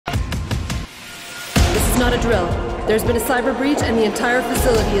not a drill. There's been a cyber breach and the entire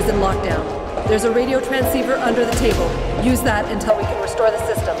facility is in lockdown. There's a radio transceiver under the table. Use that until we can restore the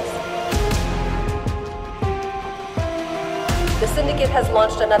systems. The Syndicate has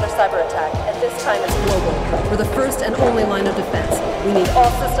launched another cyber attack, and this time it's global. We're the first and only line of defense. We need all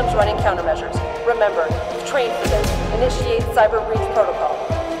systems running countermeasures. Remember, you've trained for this. Initiate cyber breach protocol.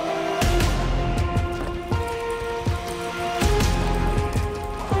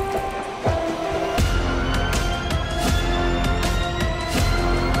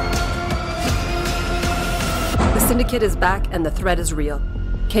 The Syndicate is back and the threat is real.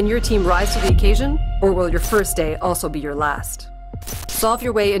 Can your team rise to the occasion, or will your first day also be your last? Solve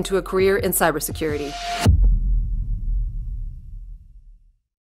your way into a career in cybersecurity.